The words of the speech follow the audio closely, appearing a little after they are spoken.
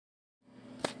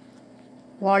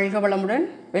வாழ்க வளமுடன்.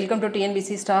 Welcome to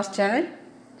TNPSC stars channel.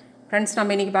 Friends,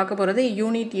 நம்ம இன்றைக்கி பார்க்க போகிறது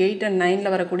யூனிட் 8 and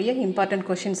 9 வரக்கூடிய இம்பார்ட்டன்ட்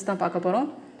கொஷின்ஸ் தான் பார்க்க போகிறோம்.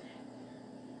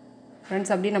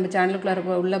 ஃப்ரெண்ட்ஸ், அப்படியே நம்ம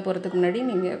சேனலுக்குள்ளே உள்ளே போகிறதுக்கு முன்னாடி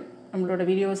நீங்கள் நம்மளோட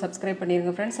வீடியோவை சப்ஸ்கிரைப்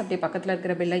பண்ணிடுங்க ஃப்ரெண்ட்ஸ். அப்படியே பக்கத்தில்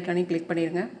இருக்கிற பெல் ஐக்கானையும் கிளிக்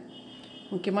பண்ணிடுங்க.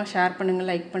 முக்கியமாக ஷேர் பண்ணுங்கள்,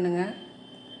 லைக்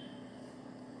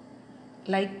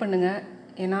பண்ணுங்கள்.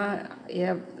 ஏன்னா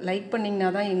லைக்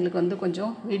பண்ணிங்கன்னா தான் எங்களுக்கு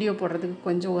கொஞ்சம் வீடியோ போடுறதுக்கு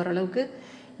கொஞ்சம் ஓரளவுக்கு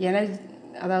எனர்ஜி,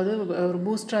 அதாவது ஒரு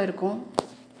பூஸ்டாக இருக்கும்,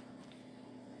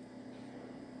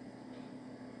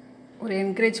 ஒரு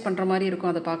என்கரேஜ் பண்ணுற மாதிரி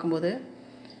இருக்கும் அதை பார்க்கும்போது.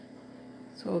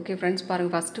 ஸோ ஓகே ஃப்ரெண்ட்ஸ்,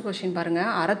 பாருங்கள். ஃபஸ்ட்டு கொஷின் பாருங்கள்.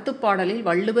 அறத்துப்பாடலில்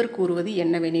வள்ளுவர் கூறுவது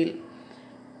என்னவெனில்?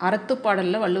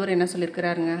 அறத்துப்பாடலில் வள்ளுவர் என்ன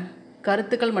சொல்லியிருக்கிறாருங்க?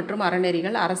 கருத்துக்கள் மற்றும்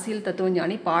அறநெறிகள், அரசியல்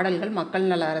தத்துவஞானி, பாடல்கள், மக்கள்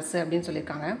நல அரசு அப்படின்னு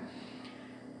சொல்லியிருக்காங்க.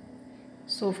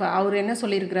 ஸோ அவர் என்ன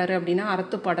சொல்லியிருக்கிறாரு அப்படின்னா,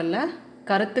 அறத்துப்பாடலில்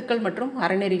கருத்துக்கள் மற்றும்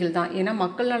அறநெறிகள் தான். ஏன்னா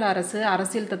மக்கள் நல அரசு,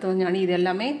 அரசியல் தத்துவஞானி, இது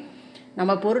எல்லாமே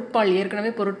நம்ம பொருட்பால், ஏற்கனவே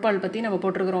பொருட்பால் பற்றி நம்ம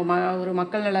போட்டிருக்கிறோம். ஒரு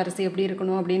மக்கள் நல அரசு எப்படி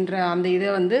இருக்கணும் அப்படின்ற அந்த இதை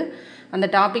அந்த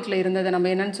டாப்பிக்கில் இருந்ததை நம்ம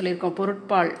என்னென்னு சொல்லியிருக்கோம்,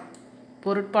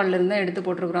 பொருட்பாலில் இருந்தால் எடுத்து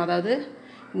போட்டிருக்கிறோம். அதாவது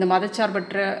இந்த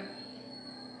மதச்சார்பற்ற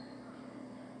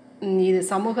இது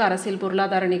சமூக அரசியல்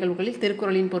பொருளாதார நிகழ்வுகளில்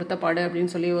திருக்குறளின் பொருத்தப்பாடு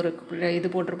அப்படின்னு சொல்லி ஒரு இது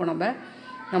போட்டிருப்போம்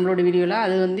நம்மளோட வீடியோவில்.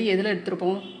 அது எதில்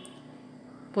எடுத்திருப்போம்?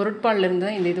 பொருட்பாலில் இருந்து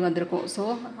தான் இந்த இது வந்திருக்கும். ஸோ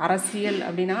அரசியல்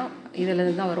அப்படின்னா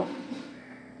இதில் தான் வரும்.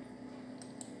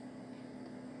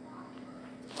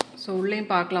 ஸோ உள்ளேயும்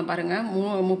பார்க்கலாம் பாருங்கள்.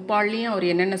 முப்பால்லையும் அவர்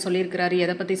என்னென்ன சொல்லியிருக்கிறாரு,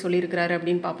 எதை பற்றி சொல்லியிருக்கிறாரு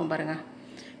அப்படின்னு பார்ப்போம் பாருங்கள்.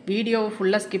 வீடியோவை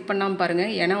ஃபுல்லாக ஸ்கிப் பண்ணாமல்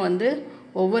பாருங்கள். ஏன்னா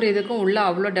ஒவ்வொரு இதுக்கும் உள்ள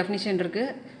அவ்வளோ டெஃபினிஷன்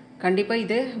இருக்குது. கண்டிப்பாக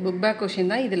இது புக் பேக்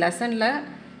கொஷின் தான். இது லெசனில்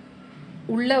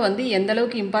உள்ளே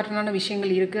எந்தளவுக்கு இம்பார்ட்டண்டான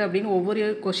விஷயங்கள் இருக்குது அப்படின்னு ஒவ்வொரு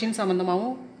கொஷின்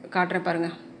சம்மந்தமாகவும் காட்டுறேன்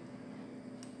பாருங்கள்.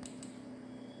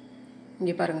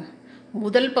 இங்கே பாருங்கள்.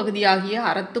 முதல் பகுதியாகிய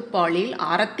அறத்துப்பாலில்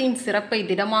அறத்தின் சிறப்பை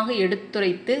திடமாக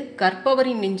எடுத்துரைத்து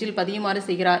கற்பவரின் நெஞ்சில் பதியுமாறு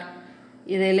செய்கிறார்.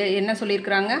 இதில் என்ன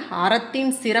சொல்லியிருக்கிறாங்க?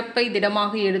 அறத்தின் சிறப்பை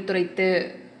திடமாக எடுத்துரைத்து.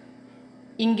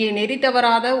 இங்கே நெறி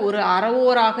தவறாத ஒரு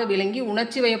அறவோராக விளங்கி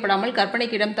உணர்ச்சி வயப்படாமல்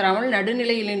கற்பனைக்கு இடம் தராமல்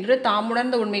நடுநிலையில் நின்று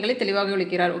தாமுணர்ந்த உண்மைகளை தெளிவாக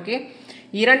விளக்கிறார். ஓகே.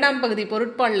 இரண்டாம் பகுதி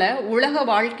பொருட்பாலில் உலக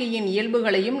வாழ்க்கையின்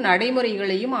இயல்புகளையும்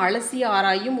நடைமுறைகளையும் அலசி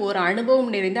ஆராயும் ஒரு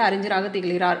அனுபவம் நிறைந்த அறிஞராக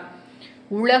திகழ்கிறார்.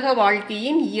 உலக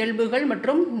வாழ்க்கையின் இயல்புகள்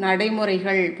மற்றும்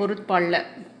நடைமுறைகள் பொருட்பாலில்.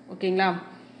 ஓகேங்களா?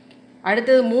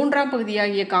 அடுத்தது மூன்றாம்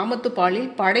பகுதியாகிய காமத்துப்பாலில்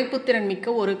படைப்புத்திறன்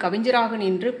மிக்க ஒரு கவிஞராக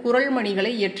நின்று குறள்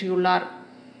மணிகளை இயற்றியுள்ளார்.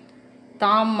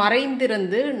 தாம்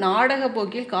மறைந்திருந்து நாடக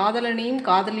போக்கில் காதலனையும்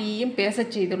காதலியையும்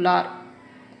பேசச் செய்துள்ளார்.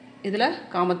 இதில்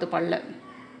காமத்துப்பாலில்.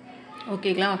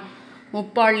 ஓகேங்களா?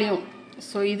 முப்பால்லையும்.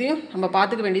 ஸோ இதையும் நம்ம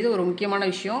பார்த்துக்க வேண்டியது ஒரு முக்கியமான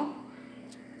விஷயம்.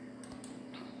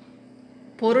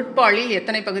 பொருட்பாலில்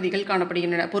எத்தனை பகுதிகள்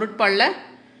காணப்படுகின்றன? பொருட்பாலில்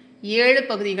 7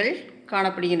 பகுதிகள்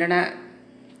காணப்படுகின்றன.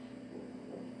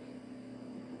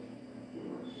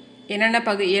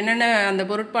 என்னென்ன அந்த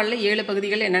பொருட்பாலில் 7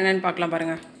 பகுதிகள் என்னென்னு பார்க்கலாம்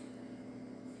பாருங்கள்.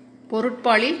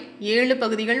 பொருட்பாலில் 7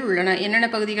 பகுதிகள் உள்ளன. என்னென்ன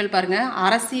பகுதிகள் பாருங்கள்.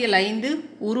 அரசியல் 5,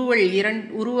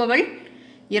 உருவவல்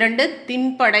 2,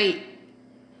 திண்படை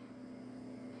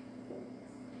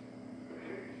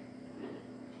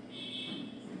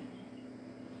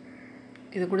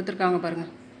இது கொடுத்துருக்காங்க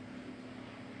பாருங்கள்.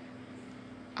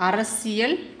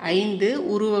 அரசியல் 5,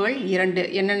 உருவவல் 2.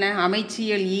 என்னென்ன?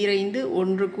 அமைச்சியல் 5,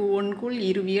 ஒன்றுக்குள்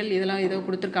இருவியல், இதெல்லாம் ஏதோ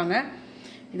கொடுத்துருக்காங்க.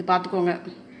 இது பார்த்துக்கோங்க.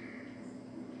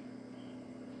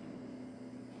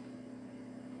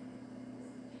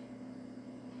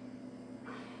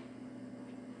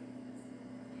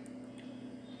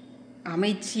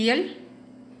 அமைச்சியல்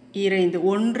 5,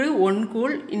 1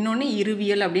 ஒன்கூழ், இன்னொன்று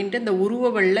இருவியல் அப்படின்ட்டு இந்த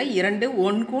உருவவல்ல 2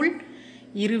 ஒன்கூழ்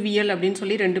இருவியல் அப்படின்னு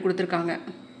சொல்லி 2 கொடுத்துருக்காங்க.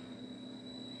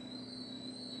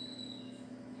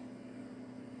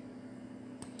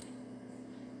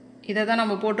 இதை தான்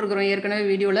நம்ம போட்டிருக்கிறோம் ஏற்கனவே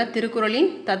வீடியோவில். திருக்குறளின்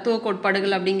தத்துவ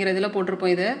கோட்பாடுகள் அப்படிங்கிறதுல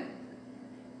போட்டிருப்போம்.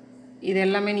 இது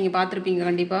எல்லாமே நீங்கள் பார்த்துருப்பீங்க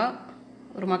கண்டிப்பாக.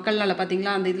 ஒரு மக்கள் நல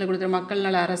பார்த்தீங்களா, அந்த இதில் கொடுத்துரு மக்கள்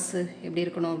நல அரசு எப்படி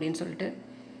இருக்கணும் அப்படின்னு சொல்லிட்டு.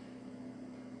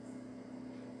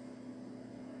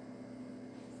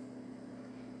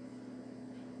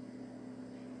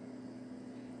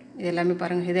 இது எல்லாமே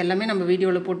பாருங்கள். இது எல்லாமே நம்ம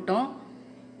வீடியோவில் போட்டோம்.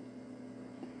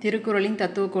 திருக்குறளின்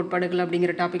தத்துவ கோட்பாடுகள்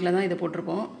அப்படிங்கிற டாப்பிக்கில் தான் இதை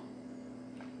போட்டிருப்போம்.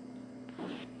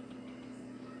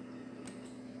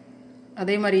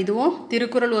 அதே மாதிரி இதுவும்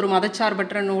திருக்குறள் ஒரு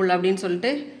மதச்சார்பற்ற நூல் அப்படின்னு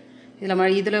சொல்லிட்டு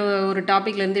இதில் ஒரு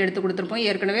டாப்பிக்லேருந்து எடுத்து கொடுத்துருப்போம்.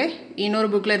 ஏற்கனவே இன்னொரு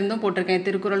புக்கில் இருந்தும் போட்டிருக்கேன்,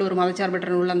 திருக்குறள் ஒரு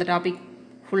மதச்சார்பற்ற நூல், அந்த டாபிக்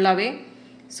ஃபுல்லாகவே.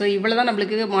 ஸோ இவ்வளோ தான்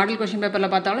நம்மளுக்கு மாடல் கொஷின்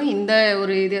பேப்பரில் பார்த்தாலும் இந்த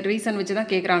ஒரு இது ரீசன் வச்சு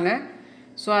தான் கேட்குறாங்க.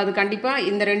 ஸோ அது கண்டிப்பாக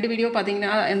இந்த 2 வீடியோ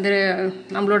பார்த்தீங்கன்னா,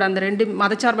 நம்மளோட அந்த 2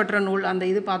 மதச்சார்பற்ற நூல் அந்த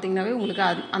இது பார்த்தீங்கன்னாவே உங்களுக்கு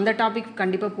அந்த டாபிக்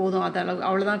கண்டிப்பாக போதும். அது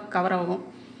அவ்வளோதான் கவர் ஆகும்.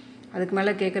 அதுக்கு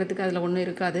மேலே கேட்குறதுக்கு அதில் ஒன்றும்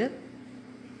இருக்காது.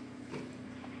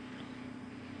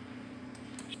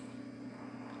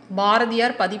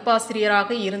 பாரதியார்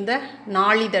பதிப்பாசிரியராக இருந்த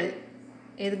நாளிதழ்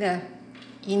எதுங்க?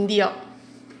 இந்தியா.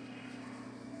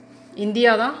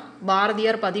 இந்தியா தான்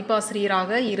பாரதியார்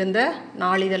பதிப்பாசிரியராக இருந்த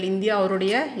நாளிதழ். இந்தியா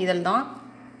அவருடைய இதழ் தான்.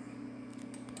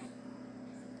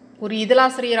 ஒரு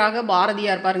இதழாசிரியராக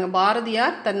பாரதியார் பாருங்க,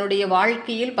 பாரதியார் தன்னுடைய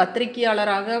வாழ்க்கையில்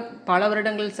பத்திரிகையாளராக பல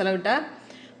வருடங்கள் செலவிட்டார்.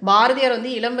 பாரதியார்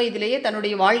வந்து இளம் வயதிலேயே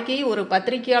தன்னுடைய வாழ்க்கையை ஒரு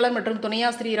பத்திரிகையாளர் மற்றும்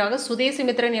துணையாசிரியராக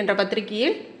சுதேசிமித்திரன் என்ற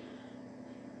பத்திரிகையில்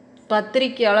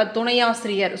பத்திரிகையாளர்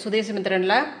துணையாசிரியர்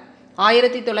சுதேசிமித்திரனில்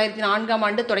 1904ஆம்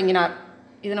ஆண்டு தொடங்கினார்.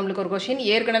 இது நம்மளுக்கு ஒரு கொஷின்.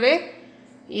 ஏற்கனவே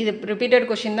இது ரிப்பீட்டட்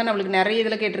கொஷின் தான், நம்மளுக்கு நிறைய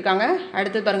இதில் கேட்டிருக்காங்க.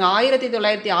 அடுத்து பாருங்கள்,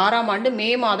 1906ஆம் ஆண்டு மே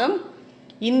மாதம்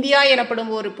இந்தியா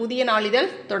எனப்படும் ஒரு புதிய நாளிதழ்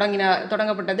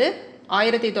தொடங்கப்பட்டது.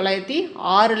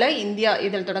 1906 இந்தியா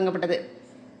இதழ் தொடங்கப்பட்டது.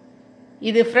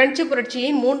 இது பிரெஞ்சு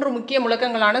புரட்சியின் 3 முக்கிய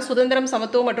முழக்கங்களான சுதந்திரம்,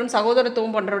 சமத்துவம் மற்றும்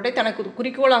சகோதரத்துவம் போன்றவற்றை தனக்கு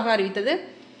குறிக்கோளாக அறிவித்தது.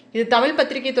 இது தமிழ்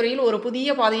பத்திரிகை துறையில் ஒரு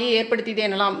புதிய பாதையை ஏற்படுத்தியது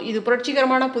எனலாம். இது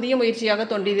புரட்சிகரமான புதிய முயற்சியாக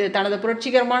தோன்றியது. தனது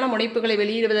புரட்சிகரமான முனைப்புகளை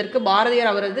வெளியிடுவதற்கு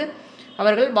பாரதியார்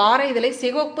அவர்கள் வார இதழை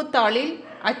சிகப்பு தாளில்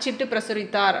அச்சிட்டு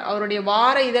பிரசுரித்தார். அவருடைய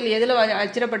வார இதழ் எதில்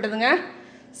அச்சிடப்பட்டதுங்க?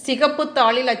 சிகப்பு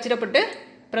தாளில் அச்சிடப்பட்டு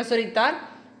பிரசுரித்தார்.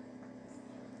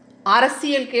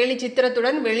 அரசியல் கேலி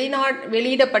சித்திரத்துடன்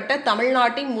வெளியிடப்பட்ட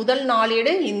தமிழ்நாட்டின் முதல்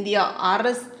நாளேடு இந்தியா.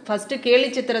 ஃபஸ்ட்டு கேலி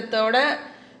சித்திரத்தோட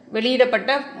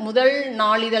வெளியிடப்பட்ட முதல்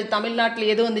நாளிதழ் தமிழ்நாட்டில்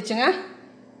எது வந்துச்சுங்க?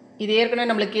 இது ஏற்கனவே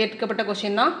நம்மளுக்கு கேட்கப்பட்ட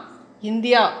கொஷின் தான்.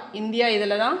 இந்தியா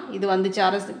இதில் தான் இது வந்துச்சு.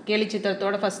 அரசு கேலி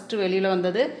சித்திரத்தோட ஃபஸ்ட்டு வெளியில்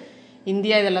வந்தது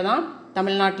இந்தியா இதில் தான்,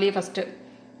 தமிழ்நாட்டிலேயே ஃபஸ்ட்டு.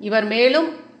 இவர் மேலும்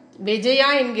விஜயா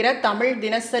என்கிற தமிழ்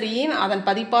தினசரியின் அதன்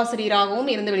பதிப்பாசிரியராகவும்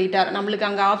இருந்து வெளியிட்டார். நம்மளுக்கு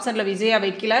அங்கே ஆப்ஷனில் விஜயா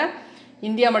வைக்கல,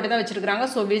 இந்தியா மட்டும்தான் வச்சுருக்குறாங்க.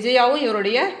 ஸோ விஜயாவும்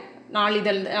இவருடைய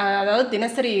நாளிதழ், அதாவது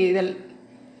தினசரி இதழ்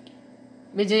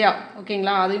விஜயா.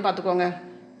 ஓகேங்களா? அதையும் பார்த்துக்கோங்க.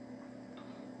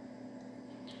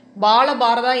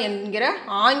 பாலபாரதா என்கிற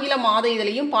ஆங்கில மாத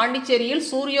இதழையும் பாண்டிச்சேரியில்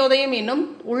சூரியோதயம் என்னும்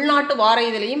உள்நாட்டு வார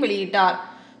இதழையும் வெளியிட்டார்.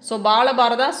 ஸோ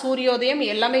பாலபாரதா, சூரியோதயம்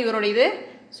எல்லாமே இவருடைய இது.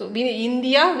 ஸோ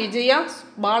இந்தியா, விஜயா,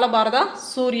 பாலபாரதா,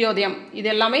 சூரியோதயம் இது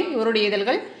எல்லாமே இவருடைய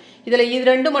இதழ்கள். இதில் இது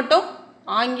 2 மட்டும்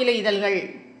ஆங்கில இதழ்கள்,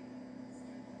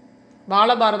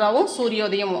 பாலபாரதாவும்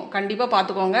சூரியோதயமும். கண்டிப்பாக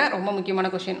பார்த்துக்கோங்க, ரொம்ப முக்கியமான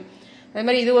கொஷின். அதே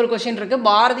மாதிரி இது ஒரு கொஷின் இருக்குது.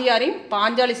 பாரதியாரின்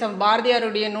பாஞ்சாலி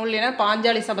பாரதியாருடைய நூல் என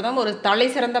பாஞ்சாலி சபதம் ஒரு தலை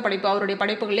சிறந்த படைப்பு. அவருடைய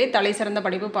படைப்புகளே தலை சிறந்த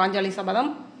படைப்பு பாஞ்சாலி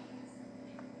சபதம்.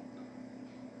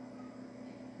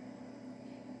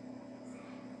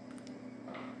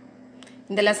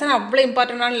 இந்த லெசன் அவ்வளோ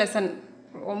இம்பார்ட்டண்டான லெசன்,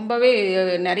 ரொம்பவே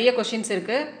நிறைய கொஷின்ஸ்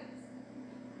இருக்குது.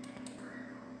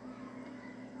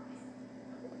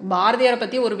 பாரதியாரை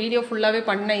பற்றி ஒரு வீடியோ ஃபுல்லாகவே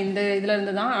பண்ணேன் இந்த இதில்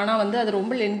இருந்து தான். ஆனால் வந்து அது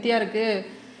ரொம்ப லென்த்தியாக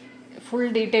இருக்குது.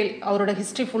 ஃபுல் டீட்டெயில் அவரோட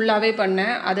ஹிஸ்ட்ரி ஃபுல்லாகவே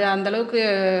பண்ணேன். அது அந்தளவுக்கு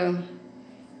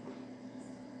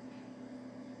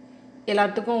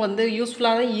எல்லாத்துக்கும் வந்து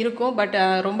யூஸ்ஃபுல்லாக தான் இருக்கும். பட்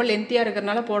ரொம்ப லென்த்தியாக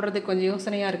இருக்கிறதுனால போடுறதுக்கு கொஞ்சம்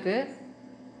யோசனையாக இருக்குது.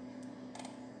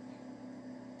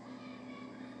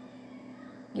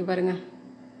 பாருங்க,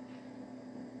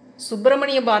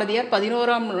 சுப்பிரமணிய பாரதியார்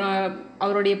 11ஆம்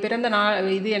அவருடைய பிறந்த நாள்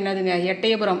இது என்னதுங்க?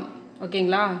 எட்டயபுரம்.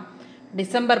 ஓகேங்களா?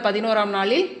 டிசம்பர் 11ஆம்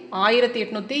நாளில்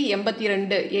 1882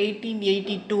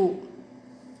 1882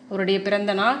 அவருடைய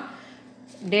பிறந்த நாள்.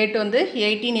 டேட் வந்து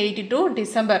 1882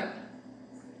 டிசம்பர்.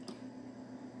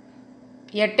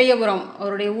 எட்டயபுரம்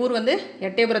அவருடைய ஊர் வந்து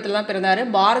எட்டயபுரத்தில் தான் பிறந்தார்.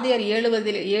 பாரதியார்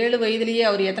 7 வயதிலேயே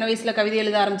அவர் எத்தனை வயசில் கவிதை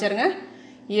எழுத ஆரம்பித்தாருங்க?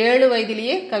 7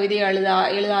 வயதிலேயே கவிதையை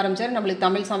எழுத ஆரம்பித்தார். நம்மளுக்கு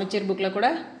தமிழ் சமச்சீர் புக்கில் கூட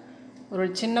ஒரு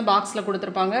சின்ன பாக்ஸில்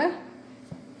கொடுத்துருப்பாங்க.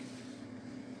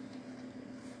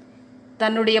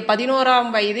 தன்னுடைய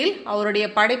 11ஆம் வயதில் அவருடைய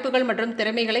படைப்புகள் மற்றும்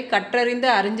திறமைகளை கற்றறிந்த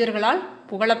அறிஞர்களால்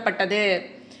புகழப்பட்டது.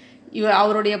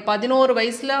 அவருடைய 11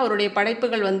 வயசில் அவருடைய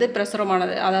படைப்புகள் வந்து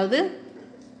பிரசுரமானது. அதாவது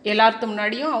எல்லாத்து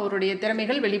முன்னாடியும் அவருடைய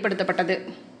திறமைகள் வெளிப்படுத்தப்பட்டது.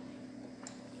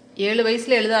 7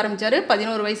 வயசில் எழுத ஆரம்பித்தார்.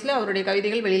 11 வயசில் அவருடைய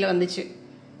கவிதைகள் வெளியில் வந்துச்சு.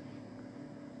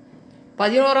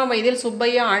 11ஆம் வயதில்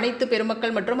சுப்பையா அனைத்து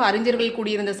பெருமக்கள் மற்றும் அறிஞர்கள்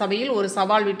கூடியிருந்த சபையில் ஒரு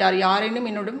சவால் விட்டார். யாரேனும்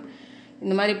என்னோடும்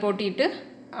இந்த மாதிரி போட்டிட்டு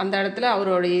அந்த இடத்துல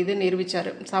அவருடைய இது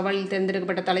நிரூபித்தார். சவாலில்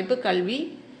தேர்ந்தெடுக்கப்பட்ட தலைப்பு கல்வி.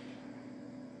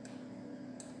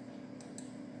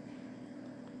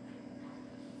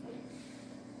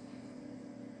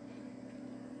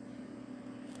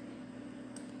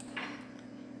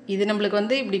 இது நம்மளுக்கு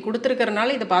வந்து இப்படி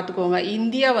கொடுத்துருக்கறனால இதை பார்த்துக்கோங்க.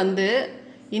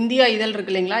 இந்தியா இதழ்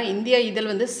இருக்கு இல்லைங்களா? இந்தியா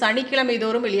இதழ் வந்து சனிக்கிழமை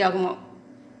தோறும் வெளியாகுமா?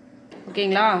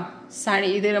 ஓகேங்களா?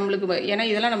 இது நம்மளுக்கு ஏன்னா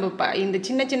இதெல்லாம் நம்ம இந்த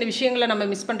சின்ன சின்ன விஷயங்களை நம்ம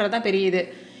மிஸ் பண்ணுறது தான் பெரிய இது.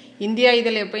 இந்தியா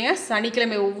இதழ் எப்போயும்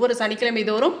சனிக்கிழமை, ஒவ்வொரு சனிக்கிழமை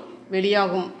தோறும்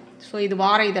வெளியாகும். ஸோ இது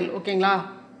வார இதழ். ஓகேங்களா?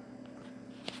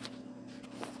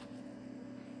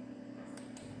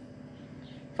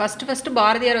 ஃபஸ்ட்டு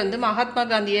பாரதியார் வந்து மகாத்மா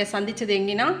காந்தியை சந்தித்தது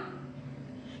எங்கன்னா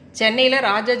சென்னையில்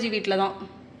ராஜாஜி வீட்டில் தான்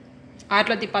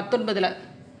 1919.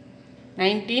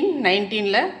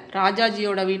 1919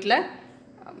 ராஜாஜியோட வீட்டில்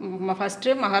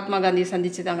ஃபஸ்ட்டு மகாத்மா காந்தி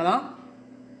சந்திச்சுதாங்க தான்.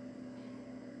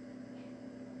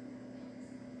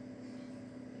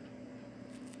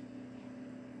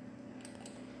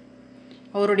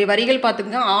 அவருடைய வரிகள்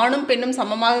பார்த்துக்கங்க. ஆணும் பெண்ணும்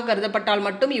சமமாக கருதப்பட்டால்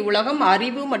மட்டும் இவ்வுலகம்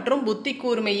அறிவு மற்றும் புத்தி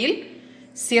கூர்மையில்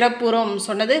சிறப்புறும்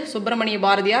சொன்னது சுப்பிரமணிய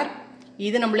பாரதியார்.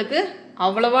 இது நம்மளுக்கு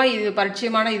அவ்வளவா இது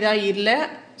பரிச்சயமான இதாக இல்லை.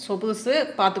 ஸோ புதுசு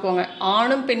பார்த்துக்கோங்க.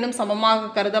 ஆணும் பெண்ணும்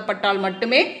சமமாக கருதப்பட்டால்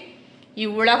மட்டுமே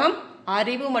இவ்வுலகம்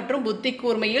அறிவு மற்றும் புத்தி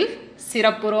கூர்மையில்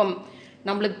சிறப்புறும்.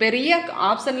 நம்மளுக்கு பெரிய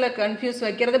ஆப்ஷனில் கன்ஃபியூஸ்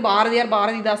வைக்கிறது பாரதியார்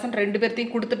பாரதிதாசன் 2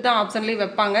 பேர்த்தையும் கொடுத்துட்டு தான் ஆப்ஷன்லேயும்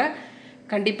வைப்பாங்க.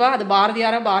 கண்டிப்பாக அது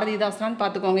பாரதியாரா பாரதிதாசனான்னு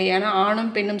பார்த்துக்கோங்க. ஏன்னா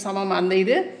ஆணும் பெண்ணும் சமம் அந்த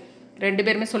இது 2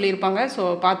 பேருமே சொல்லியிருப்பாங்க. ஸோ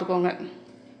பார்த்துக்கோங்க.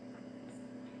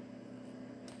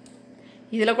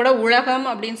 இதில் கூட உலகம்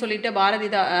அப்படின்னு சொல்லிட்டு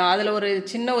அதில் ஒரு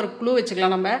சின்ன ஒரு க்ளூ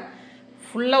வச்சுக்கலாம். நம்ம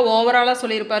ஃபுல்லாக ஓவராலாக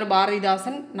சொல்லியிருப்பார்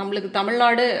பாரதிதாசன். நம்மளுக்கு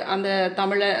தமிழ்நாடு அந்த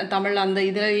தமிழ் அந்த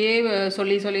இதிலேயே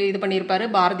சொல்லி இது பண்ணியிருப்பார்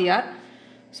பாரதியார்.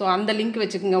 ஸோ அந்த லிங்க்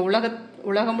வச்சுக்கோங்க.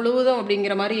 உலகம் முழுவதும்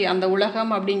அப்படிங்கிற மாதிரி அந்த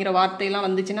உலகம் அப்படிங்கிற வார்த்தையெல்லாம்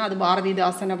வந்துச்சுன்னா அது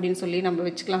பாரதிதாசன் அப்படின்னு சொல்லி நம்ம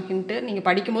வச்சுக்கலாம். ஹிண்ட்டு நீங்கள்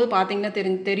படிக்கும்போது பார்த்தீங்கன்னா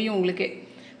தெரியும் உங்களுக்கே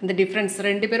அந்த டிஃப்ரென்ஸ்.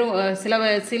 2 பேரும்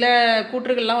சில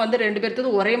கூற்றுகள்லாம் வந்து 2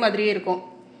 பேர்த்தது ஒரே மாதிரியே இருக்கும்.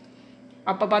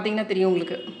 அப்போ பார்த்தீங்கன்னா தெரியும்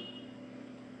உங்களுக்கு.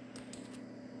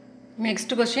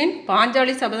 நெக்ஸ்ட் கொஸ்டின்,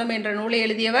 பாஞ்சாலி சபதம் என்ற நூலை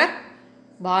எழுதியவர்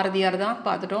பாரதியார் தான்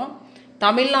பார்த்துட்டோம்.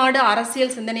 தமிழ்நாடு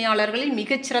அரசியல் சிந்தனையாளர்களில்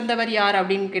மிகச்சிறந்தவர் யார்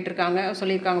அப்படின்னு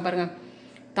சொல்லியிருக்காங்க பாருங்கள்.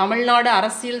 தமிழ்நாடு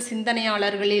அரசியல்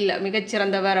சிந்தனையாளர்களில்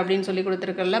மிகச்சிறந்தவர் அப்படின்னு சொல்லி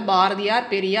கொடுத்துருக்கல பாரதியார்,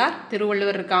 பெரியார்,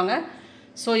 திருவள்ளுவர் இருக்காங்க.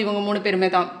 ஸோ இவங்க 3 பேருமே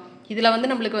தான். இதில் வந்து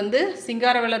நம்மளுக்கு வந்து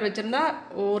சிங்காரவேலர் வச்சுருந்தா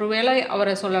ஒருவேளை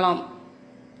அவரை சொல்லலாம்.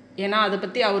 ஏன்னா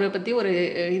அவரை பற்றி ஒரு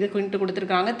இது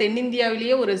கொடுத்துருக்காங்க.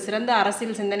 தென்னிந்தியாவிலேயே ஒரு சிறந்த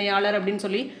அரசியல் சிந்தனையாளர் அப்படின்னு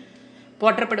சொல்லி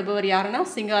போற்றப்படுபவர் யாருன்னா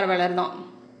சிங்காரவேலர் தான்.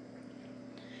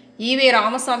 ஈவே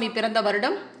ராமசாமி பிறந்த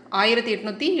வருடம்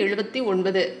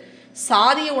 1879.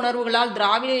 சாதிய உணர்வுகளால்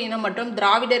திராவிட இனம் மற்றும்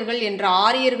திராவிடர்கள் என்ற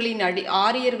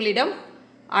ஆரியர்களிடம்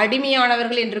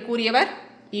அடிமையானவர்கள் என்று கூறியவர்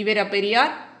ஈவே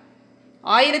பெரியார்.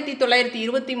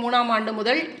 1923ஆம் ஆண்டு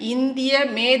முதல் இந்திய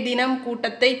மே தினம்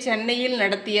கூட்டத்தை சென்னையில்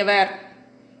நடத்தியவர்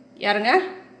யாருங்க?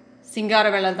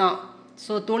 சிங்காரவேலர் தான்.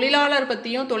 ஸோ தொழிலாளர்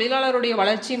பற்றியும் தொழிலாளருடைய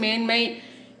வளர்ச்சி மேன்மை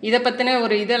இதை பற்றின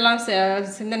ஒரு இதெல்லாம்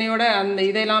சிந்தனையோட அந்த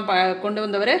இதெல்லாம் கொண்டு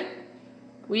வந்தவர்,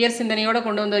 உயர் சிந்தனையோடு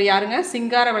கொண்டு வந்தவர் யாருங்க?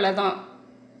 சிங்காரவேலர் தான்.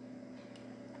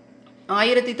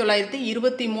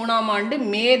 1923ஆம் ஆண்டு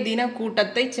மே தின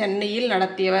கூட்டத்தை சென்னையில்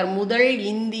நடத்தியவர். முதல்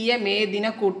இந்திய மே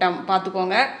தின கூட்டம்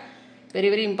பார்த்துக்கோங்க. Very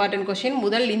very important question.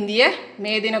 முதல் இந்திய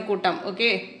மே தின கூட்டம்.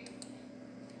 ஓகே.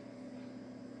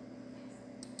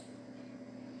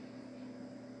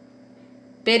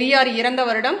 பெரியார் இறந்த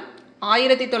வருடம்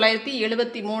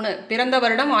 1973. பிறந்த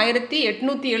வருடம்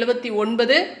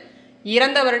 1879.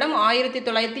 இறந்த வருடம்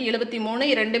 1973.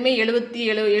 ரெண்டுமே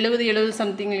 70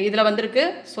 சம்திங் இதில் வந்திருக்கு.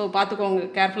 ஸோ பார்த்துக்கோங்க,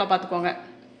 கேர்ஃபுல்லாக பார்த்துக்கோங்க.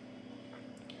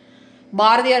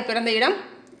 பாரதியார் பிறந்த இடம்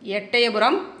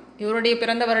எட்டயபுரம். இவருடைய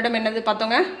பிறந்த வருடம் என்னது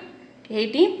பார்த்தோங்க?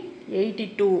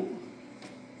 1882.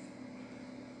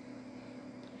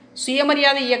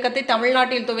 சுயமரியாதை இயக்கத்தை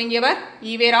தமிழ்நாட்டில் துவங்கியவர்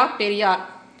ஈவேரா பெரியார்.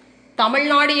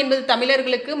 தமிழ்நாடு என்பது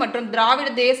தமிழர்களுக்கு மற்றும் திராவிட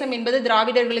தேசம் என்பது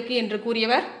திராவிடர்களுக்கு என்று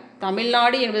கூறியவர்.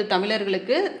 தமிழ்நாடு என்பது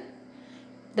தமிழர்களுக்கு,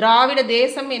 திராவிட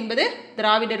தேசம் என்பது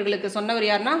திராவிடர்களுக்கு சொன்னவர்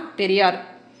யாருன்னா பெரியார்.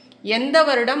 எந்த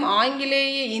வருடம்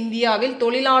ஆங்கிலேய இந்தியாவில்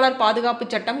தொழிலாளர் பாதுகாப்பு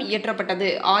சட்டம் இயற்றப்பட்டது?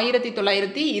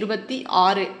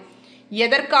 1926.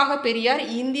 எதற்காக பெரியார்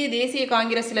இந்திய தேசிய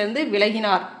காங்கிரஸிலிருந்து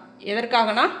விலகினார்?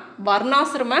 எதற்காகனா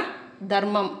வர்ணாசிரம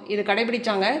தர்மம் இது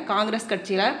கடைபிடிச்சாங்க காங்கிரஸ்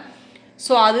கட்சியில்.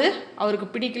 ஸோ அது அவருக்கு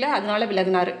பிடிக்கல, அதனால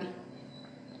விலகினார்.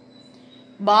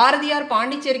 பாரதியார்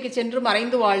பாண்டிச்சேரிக்கு சென்று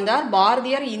மறைந்து வாழ்ந்தார்.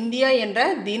 பாரதியார் இந்தியா என்ற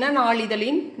தின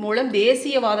நாளிதழின் மூலம்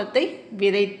தேசியவாதத்தை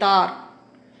விதைத்தார்.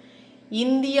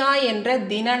 இந்தியா என்ற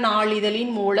தின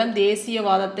நாளிதழின் மூலம்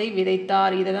தேசியவாதத்தை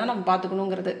விதைத்தார். இதை தான் நம்ம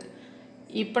பார்த்துக்கணுங்கிறது.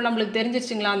 இப்போ நம்மளுக்கு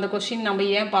தெரிஞ்சிருச்சுங்களா அந்த கொஸ்டின் நம்ம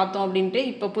ஏன் பார்த்தோம் அப்படின்ட்டு?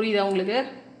 இப்போ புரியுதா உங்களுக்கு?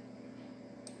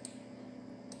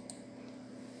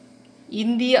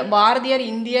 பாரதியார்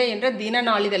இந்தியா என்ற தின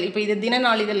நாளிதழ். இப்போ இது தின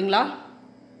நாளிதழுங்களா?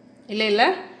 இல்லை.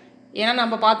 ஏன்னா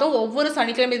நம்ம பார்த்தோம் ஒவ்வொரு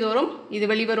சனிக்கிழமை தோறும் இது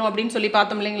வெளிவரும் அப்படின்னு சொல்லி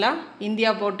பார்த்தோம் இல்லைங்களா இந்தியா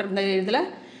போட்டிருந்த இதில்.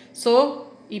 ஸோ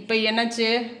இப்போ என்னாச்சு?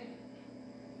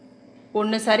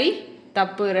 ஒன்று சரி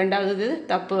தப்பு, ரெண்டாவது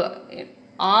தப்பு.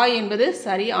 ஆ என்பது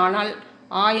சரி, ஆனால்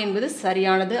ஆ என்பது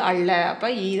சரியானது அல்ல. அப்போ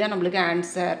இதுதான் நம்மளுக்கு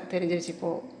ஆன்சர் தெரிஞ்சிருச்சு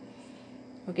இப்போது.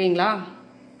 ஓகேங்களா?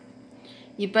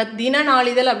 இப்போ தின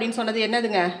நாளிதழ் அப்படின்னு சொன்னது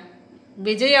என்னதுங்க?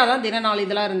 விஜயா தான் தின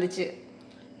நாளிதழாக இருந்துச்சு.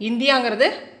 இந்தியாங்கிறது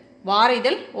வார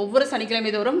இதழ், ஒவ்வொரு சனிக்கிழமை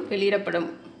தோறும் வெளியிடப்படும்.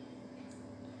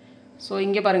 ஸோ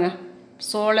இங்கே பாருங்கள்,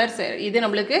 சோழர் இது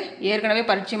நம்மளுக்கு ஏற்கனவே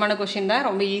பரிச்சயமான கொஷின் தான்,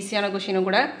 ரொம்ப ஈஸியான கொஷினும்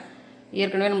கூட.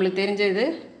 ஏற்கனவே நம்மளுக்கு தெரிஞ்சது.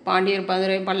 பாண்டியர்,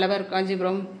 மதுரை, பல்லவர்,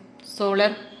 காஞ்சிபுரம்,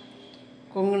 சோழர்,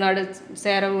 கொங்கு நாடு,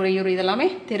 சேர, உறையூர் இதெல்லாமே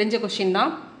தெரிஞ்ச கொஷின்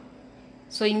தான்.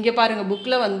 ஸோ இங்கே பாருங்கள்,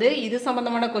 புக்கில் வந்து இது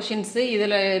சம்மந்தமான கொஷின்ஸு,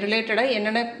 இதில் ரிலேட்டடாக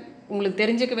என்னென்ன உங்களுக்கு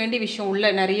தெரிஞ்சுக்க வேண்டிய விஷயம்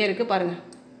உள்ள நிறைய இருக்குது பாருங்கள்.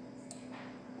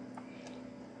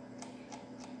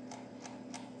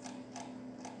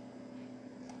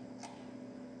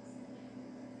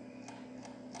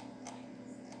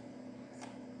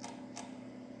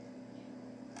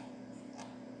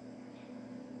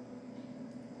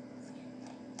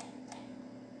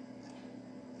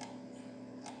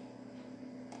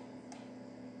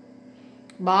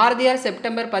 பாரதியார்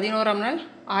செப்டம்பர் 11ஆம் நாள்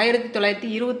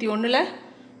 1921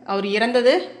 அவர்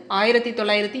இறந்தது.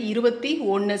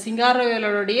 1921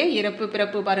 சிங்காரவேலருடைய இறப்பு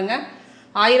பிறப்பு பாருங்கள்.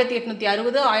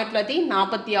 1860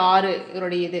 1946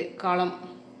 இவருடைய இது காலம்.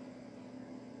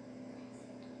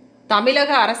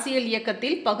 தமிழக அரசியல்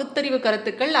இயக்கத்தில் பகுத்தறிவு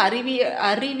கருத்துக்கள்,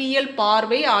 அறிவியல்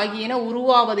பார்வை ஆகியன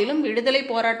உருவாவதிலும், விடுதலை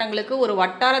போராட்டங்களுக்கு ஒரு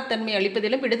வட்டாரத்தன்மை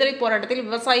அளிப்பதிலும், விடுதலை போராட்டத்தில்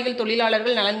விவசாயிகள்,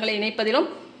 தொழிலாளர்கள் நலன்களை இணைப்பதிலும்,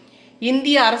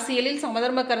 இந்திய அரசியலில்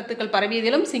சமதர்ம கருத்துக்கள்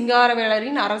பரவியதிலும்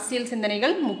சிங்காரவேலரின் அரசியல்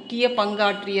சிந்தனைகள் முக்கிய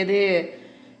பங்காற்றியது.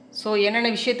 ஸோ என்னென்ன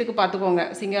விஷயத்துக்கு பார்த்துக்கோங்க.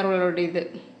 சிங்காரவேலருடைய இது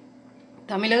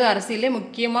தமிழக அரசியலே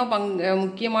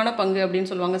முக்கியமான பங்கு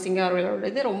அப்படின்னு சொல்லுவாங்க.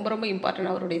 சிங்காரவேலருடைய இது ரொம்ப ரொம்ப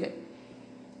இம்பார்ட்டன்ட் அவருடைய இது.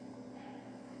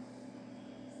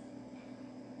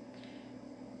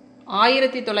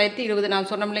 ஆயிரத்தி 1920 நான்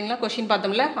சொன்னோம் இல்லைங்களா, கொஷின்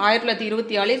பார்த்தோம்ல.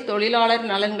 1924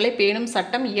 தொழிலாளர் நலன்களை பேணும்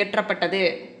சட்டம் இயற்றப்பட்டது.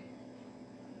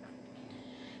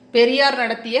 பெரியார்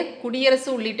நடத்திய குடியரசு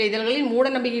உள்ளிட்ட இதழ்களில் மூட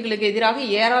நம்பிக்கைகளுக்கு எதிராக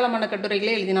ஏராளமான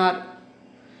கட்டுரைகளை எழுதினார்.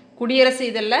 குடியரசு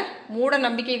இதழில் மூட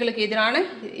நம்பிக்கைகளுக்கு எதிரான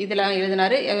இதெல்லாம்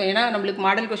எழுதினார். ஏன்னா நம்மளுக்கு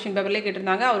மாடல் கொஸ்டின் பேப்பர்லேயே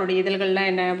கேட்டிருந்தாங்க அவருடைய இதழ்கள்லாம்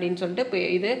என்ன அப்படின்னு சொல்லிட்டு.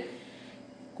 இது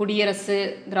குடியரசு,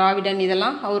 திராவிடன்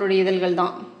இதெல்லாம் அவருடைய இதழ்கள்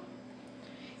தான்.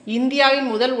 இந்தியாவின்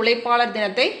முதல் உழைப்பாளர்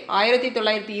தினத்தை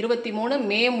 1923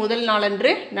 மே 1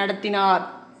 நாளன்று நடத்தினார்.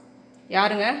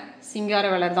 யாருங்க?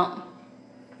 சிங்காரவேலர் தான்.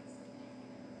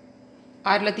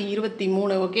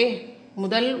 1923 ஓகே,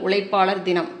 முதல் உழைப்பாளர்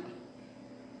தினம்.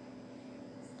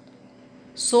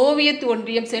 சோவியத்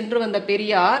ஒன்றியம் சென்று வந்த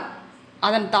பெரியார்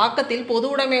அதன் தாக்கத்தில் பொது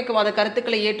உடைமைவாத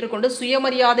கருத்துக்களை ஏற்றுக்கொண்டு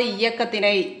சுயமரியாதை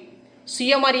இயக்கத்தினை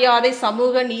சுயமரியாதை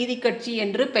சமூக நீதி கட்சி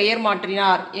என்று பெயர்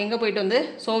மாற்றினார். எங்கே போயிட்டு வந்து?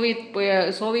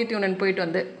 சோவியத் யூனியன் போயிட்டு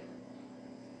வந்து.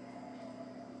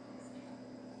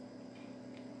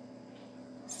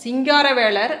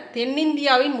 சிங்காரவேலர்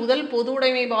தென்னிந்தியாவின் முதல் பொது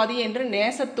உடைமைவாதி என்று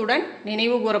நேசத்துடன்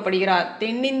நினைவு கூறப்படுகிறார்.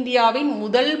 தென்னிந்தியாவின்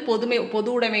முதல்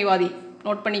பொது உடைமைவாதி,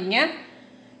 நோட் பண்ணிக்கங்க.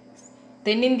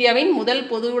 தென்னிந்தியாவின் முதல்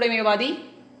பொது உடைமைவாதி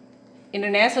என்று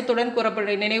நேசத்துடன்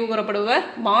நினைவு கூறப்படுவர்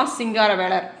மா.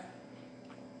 சிங்காரவேலர்.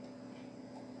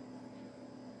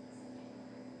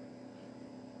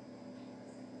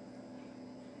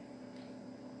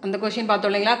 அந்த கொஸ்டின்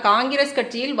பார்த்தோம் இல்லைங்களா. காங்கிரஸ்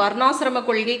கட்சியில் வர்ணாசிரம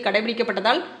கொள்கை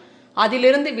கடைபிடிக்கப்பட்டதால்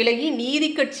அதிலிருந்து விலகி நீதி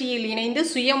கட்சியில் இணைந்து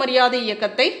சுயமரியாதை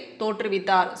இயக்கத்தை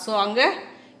தோற்றுவித்தார். ஸோ அங்கே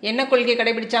என்ன கொள்கை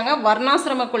கடைபிடிச்சாங்க?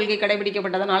 வர்ணாசிரம கொள்கை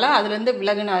கடைபிடிக்கப்பட்டதுனால அதுலேருந்து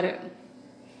விலகினார்.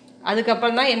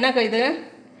 அதுக்கப்புறம் தான் என்ன இது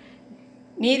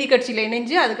நீதி கட்சியில்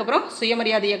இணைஞ்சு அதுக்கப்புறம்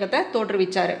சுயமரியாதை இயக்கத்தை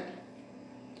தோற்றுவிச்சார்.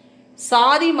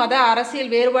 சாதி மத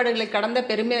அரசியல் வேறுபாடுகளை கடந்த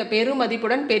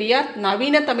பெருமதிப்புடன் பெரியார்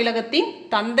நவீன தமிழகத்தின்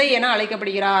தந்தை என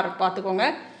அழைக்கப்படுகிறார். பார்த்துக்கோங்க,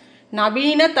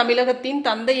 நவீன தமிழகத்தின்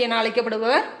தந்தை என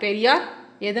அழைக்கப்படுபவர் பெரியார்.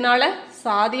 எதனால?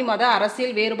 சாதி மத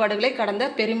அரசியல் வேறுபாடுகளை கடந்த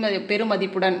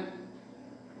பெருமதிப்புடன்.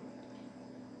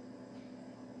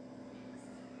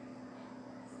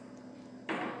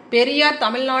 பெரியார்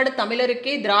தமிழ்நாடு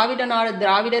தமிழருக்கே, திராவிட நாடு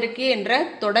திராவிடருக்கே என்ற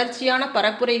தொடர்ச்சியான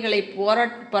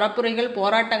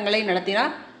போராட்டங்களை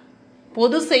நடத்தினார்.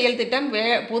 பொது செயல் திட்டம்,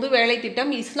 பொது வேலை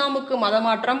திட்டம், இஸ்லாமுக்கு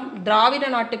மதமாற்றம், திராவிட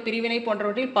நாட்டு பிரிவினை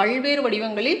போன்றவற்றில் பல்வேறு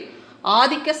வடிவங்களில்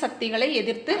ஆதிக்க சக்திகளை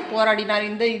எதிர்த்து போராடினார்.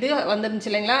 இந்த இது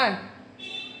வந்துருந்துச்சு இல்லைங்களா,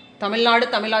 தமிழ்நாடு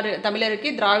தமிழருக்கு,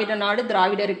 திராவிட நாடு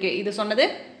திராவிடருக்கு, இது சொன்னது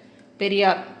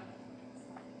பெரியார்.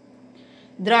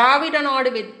 திராவிட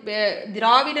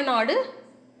நாடு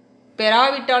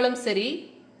பெறாவிட்டாலும் சரி,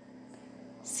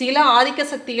 சில ஆதிக்க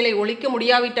சக்திகளை ஒழிக்க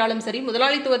முடியாவிட்டாலும் சரி,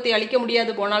 முதலாளித்துவத்தை அழிக்க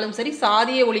முடியாது போனாலும் சரி,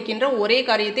 சாதியை ஒழிக்கின்ற ஒரே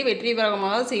காரியத்தை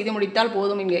வெற்றிகரமாக செய்து முடித்தால்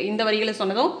போதும். இந்த வரிகளை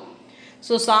சொன்னதும்.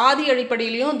 ஸோ சாதி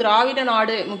அடிப்படையிலையும் திராவிட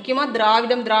நாடு, முக்கியமாக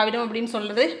திராவிடம் அப்படின்னு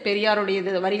சொல்கிறது பெரியாருடைய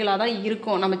வரிகளாக தான்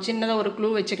இருக்கும். நம்ம சின்னதாக ஒரு க்ளூ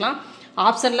வச்சுக்கலாம்.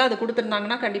 ஆப்ஷனில் அது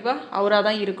கொடுத்துருந்தாங்கன்னா கண்டிப்பாக அவராக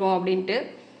தான் இருக்கும் அப்படின்ட்டு.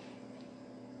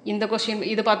 இந்த கொஸ்டின்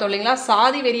இது பார்த்தோம் இல்லைங்களா.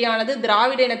 சாதி வெறியானது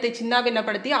திராவிட இனத்தை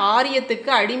சின்னாபின்னப்படுத்தி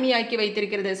ஆரியத்துக்கு அடிமையாக்கி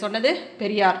வைத்திருக்கிறது, சொன்னது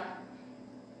பெரியார்.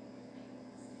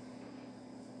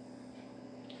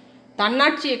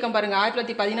 தன்னாட்சி இயக்கம் பாருங்க,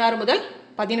 1916 முதல்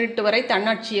 18 வரை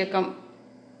தன்னாட்சி இயக்கம்.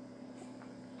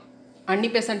 அன்னி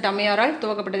பெசன்ட் அம்மையாரால்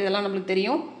துவக்கப்பட்டது, இதெல்லாம் நம்மளுக்கு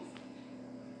தெரியும்.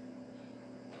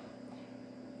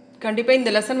 கண்டிப்பாக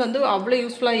இந்த லெசன் வந்து அவ்வளோ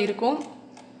யூஸ்ஃபுல்லாக இருக்கும்.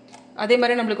 அதே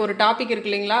மாதிரி நம்மளுக்கு ஒரு டாபிக் இருக்கு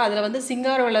இல்லைங்களா, அதில் வந்து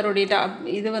சிங்காரவேலருடைய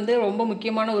இது வந்து ரொம்ப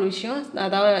முக்கியமான ஒரு விஷயம்.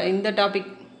 அதாவது இந்த டாபிக்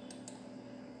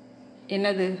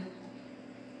என்னது,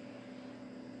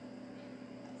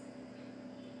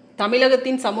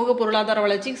 தமிழகத்தின் சமூக பொருளாதார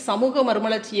வளர்ச்சி சமூக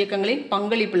மறுமலர்ச்சி இயக்கங்களின்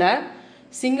பங்களிப்பில்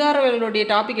சிங்காரவேலருடைய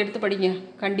டாபிக் எடுத்து படிங்க.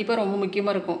 கண்டிப்பாக ரொம்ப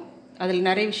முக்கியமாக இருக்கும். அதில்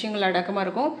நிறைய விஷயங்கள் அடக்கமாக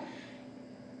இருக்கும்.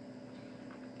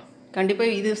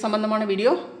 கண்டிப்பாக இது சம்மந்தமான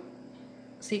வீடியோ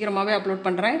சீக்கிரமாகவே அப்லோட்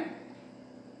பண்ணுறேன்.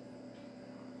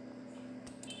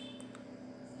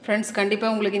 ஃப்ரெண்ட்ஸ்,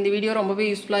 கண்டிப்பாக உங்களுக்கு இந்த வீடியோ ரொம்பவே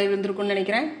யூஸ்ஃபுல்லாக இருந்திருக்கும்னு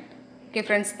நினைக்கிறேன். Okay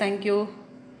friends, thank you.